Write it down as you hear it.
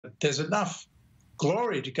there's enough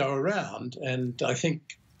glory to go around, and I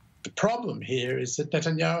think the problem here is that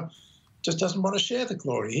Netanyahu just doesn't want to share the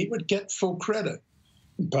glory. He would get full credit,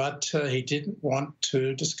 but he didn't want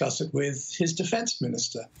to discuss it with his defense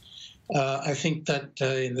minister. I think that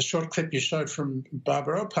in the short clip you showed from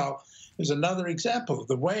Barbara Opal is another example of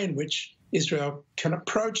the way in which Israel can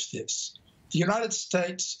approach this. The United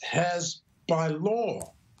States has, by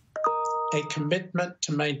law, a commitment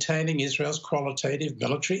to maintaining Israel's qualitative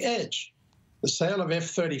military edge. The sale of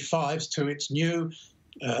F-35s to its new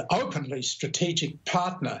openly strategic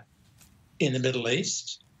partner in the Middle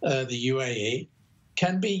East, the UAE,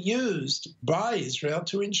 can be used by Israel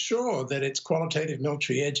to ensure that its qualitative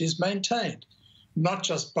military edge is maintained, not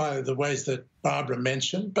just by the ways that Barbara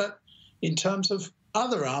mentioned, but in terms of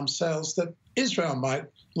other arms sales that Israel might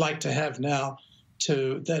like to have now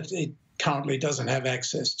that it currently doesn't have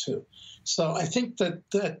access to. So I think that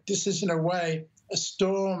this is, in a way, a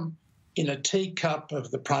storm in a teacup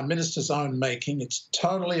of the Prime Minister's own making. It's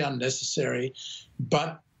totally unnecessary,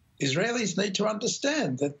 but Israelis need to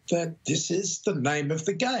understand that this is the name of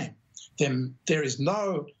the game. There is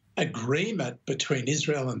no agreement between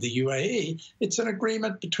Israel and the UAE. It's an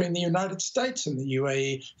agreement between the United States and the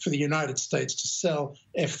UAE for the United States to sell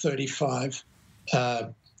F-35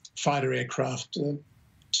 fighter aircraft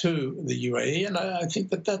to the UAE. And I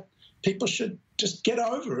think that people should just get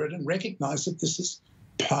over it and recognize that this is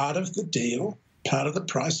part of the deal, part of the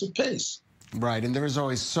price of peace. Right, and there is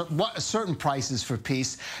always certain prices for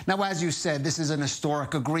peace. Now, as you said, this is an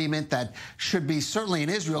historic agreement that should be, certainly in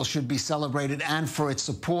Israel, should be celebrated and for its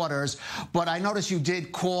supporters. But I notice you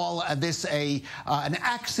did call this an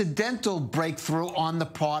accidental breakthrough on the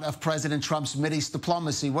part of President Trump's Mideast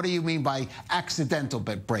diplomacy. What do you mean by accidental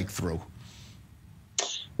breakthrough?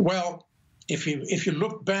 Well, if you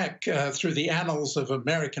look back through the annals of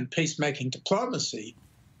American peacemaking diplomacy,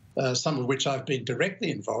 some of which I've been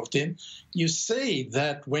directly involved in, you see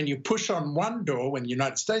that when you push on one door, when the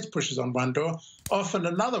United States pushes on one door, often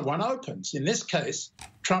another one opens. In this case,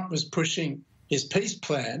 Trump was pushing his peace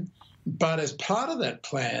plan, but as part of that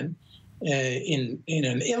plan, in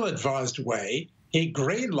an ill-advised way, he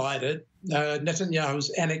green-lighted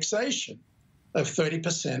Netanyahu's annexation of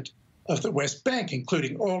 30% of the West Bank,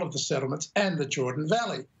 including all of the settlements and the Jordan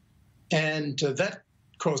Valley. And that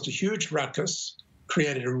caused a huge ruckus,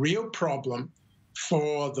 created a real problem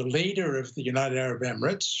for the leader of the United Arab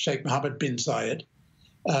Emirates, Sheikh Mohammed bin Zayed,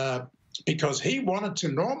 because he wanted to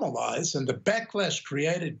normalize, and the backlash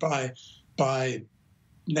created by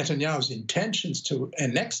Netanyahu's intentions to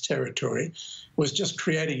annex territory was just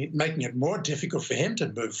making it more difficult for him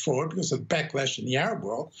to move forward because of backlash in the Arab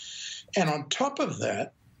world. And on top of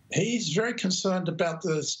that, he's very concerned about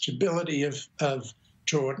the stability of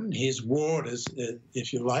Jordan, his ward,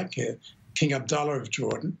 if you like, King Abdullah of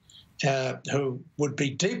Jordan, who would be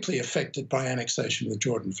deeply affected by annexation of the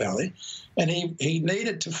Jordan Valley. And he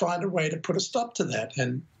needed to find a way to put a stop to that.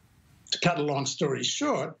 And to cut a long story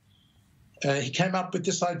short, he came up with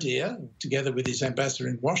this idea, together with his ambassador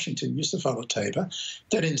in Washington, Yusuf al-Otaiba,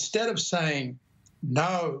 that instead of saying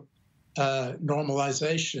no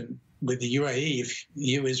normalization with the UAE, if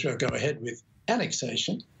you, Israel, go ahead with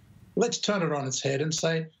annexation, let's turn it on its head and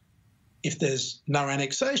say, if there's no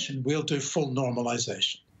annexation, we'll do full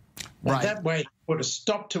normalization. Right. And that way, put a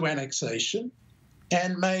stop to annexation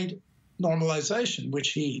and made normalization, which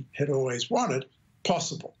he had always wanted,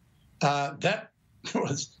 possible. That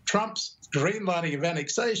was Trump's greenlighting of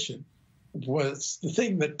annexation was the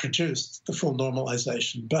thing that produced the full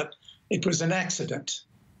normalization. But it was an accident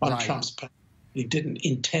on Trump's part. He didn't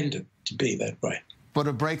intend it to be that way. But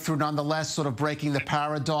a breakthrough nonetheless, sort of breaking the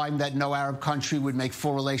paradigm that no Arab country would make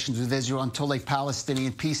full relations with Israel until a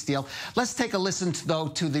Palestinian peace deal. Let's take a listen, though,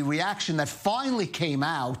 to the reaction that finally came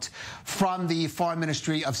out from the Foreign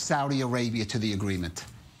Ministry of Saudi Arabia to the agreement.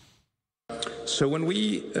 So when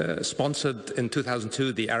we sponsored in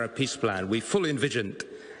 2002 the Arab Peace Plan, we fully envisioned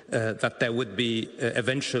that there would be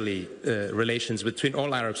eventually relations between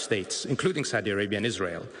all Arab states, including Saudi Arabia and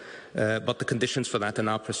Israel. But the conditions for that, in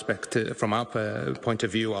our perspective, from our point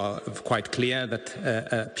of view, are quite clear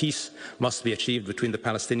that peace must be achieved between the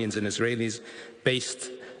Palestinians and Israelis based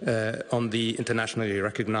on the internationally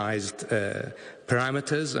recognized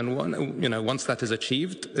parameters. And once that is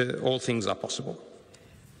achieved, all things are possible.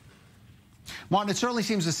 Martin, it certainly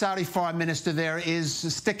seems the Saudi foreign minister there is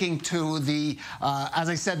sticking to the, as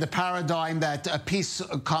I said, the paradigm that peace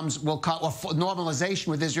or normalization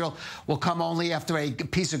with Israel will come only after a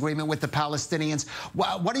peace agreement with the Palestinians.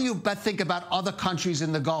 What do you think about other countries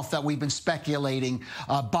in the Gulf that we've been speculating,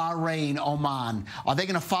 Bahrain, Oman? Are they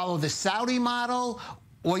going to follow the Saudi model,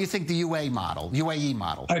 Or you think the UAE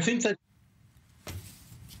model? I think that,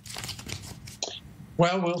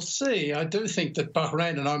 well, we'll see. I do think that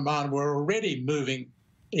Bahrain and Oman were already moving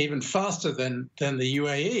even faster than the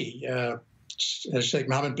UAE. Sheikh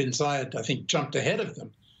Mohammed bin Zayed, I think, jumped ahead of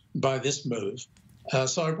them by this move.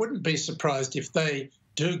 So I wouldn't be surprised if they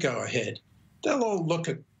do go ahead. They'll all look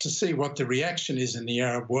to see what the reaction is in the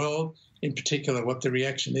Arab world, in particular what the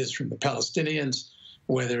reaction is from the Palestinians,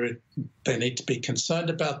 whether they need to be concerned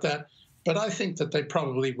about that. But I think that they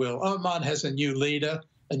probably will. Oman has a new leader,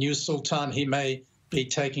 a new sultan. He may be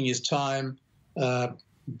taking his time,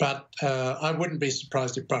 but I wouldn't be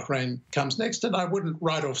surprised if Bahrain comes next, and I wouldn't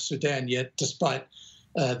write off Sudan yet, despite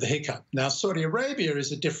the hiccup. Now, Saudi Arabia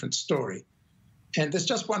is a different story. And there's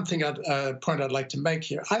just one thing point I'd like to make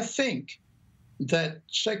here. I think that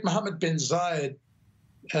Sheikh Mohammed bin Zayed,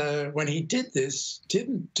 when he did this,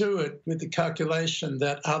 didn't do it with the calculation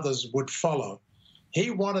that others would follow. He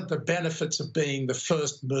wanted the benefits of being the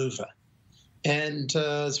first mover. And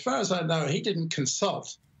as far as I know, he didn't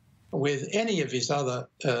consult with any of his other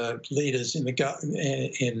leaders in the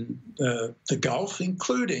Gulf,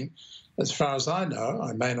 including, as far as I know,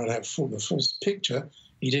 I may not have the full picture,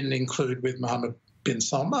 he didn't include with Mohammed bin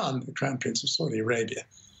Salman, the Crown Prince of Saudi Arabia.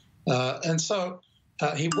 And so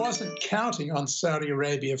he wasn't counting on Saudi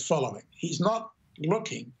Arabia following. He's not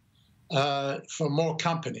looking for more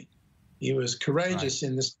company. He was courageous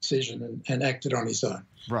in this decision and acted on his own.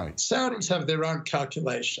 Right. Saudis have their own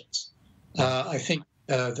calculations. I think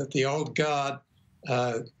that the old guard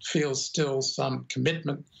feels still some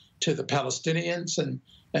commitment to the Palestinians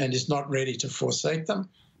and is not ready to forsake them.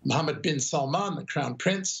 Mohammed bin Salman, the Crown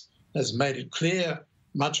Prince, has made it clear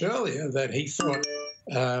much earlier that he thought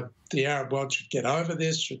the Arab world should get over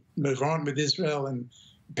this, should move on with Israel, and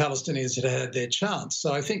Palestinians had had their chance.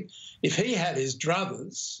 So I think if he had his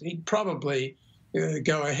druthers, he'd probably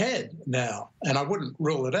go ahead now, and I wouldn't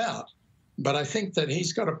rule it out. But I think that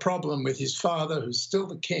he's got a problem with his father, who's still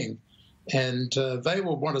the king, and they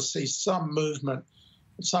will want to see some movement,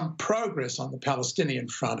 some progress on the Palestinian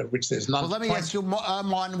front, of which there's none. Well, let me ask you,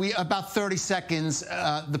 Mon, about 30 seconds,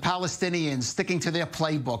 the Palestinians sticking to their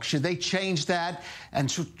playbook, should they change that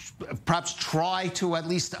and should perhaps try to at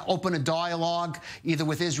least open a dialogue either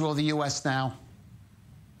with Israel or the U.S. now?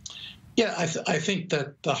 Yeah, I think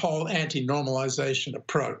that the whole anti-normalization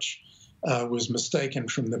approach was mistaken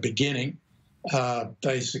from the beginning.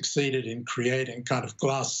 They succeeded in creating kind of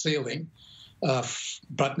glass ceiling.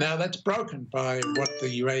 But now that's broken by what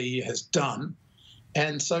the UAE has done.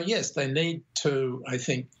 And so, yes, they need to, I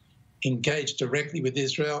think, engage directly with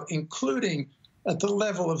Israel, including at the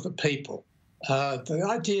level of the people. The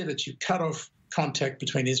idea that you cut off contact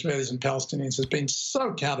between Israelis and Palestinians has been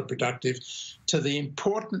so counterproductive to the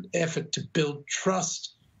important effort to build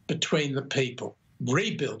trust between the people,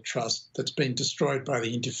 rebuild trust that's been destroyed by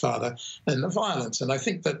the Intifada and the violence. And I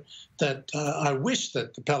think that I wish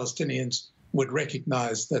that the Palestinians would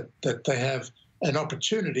recognize that they have an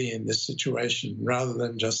opportunity in this situation rather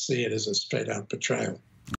than just see it as a straight-out betrayal.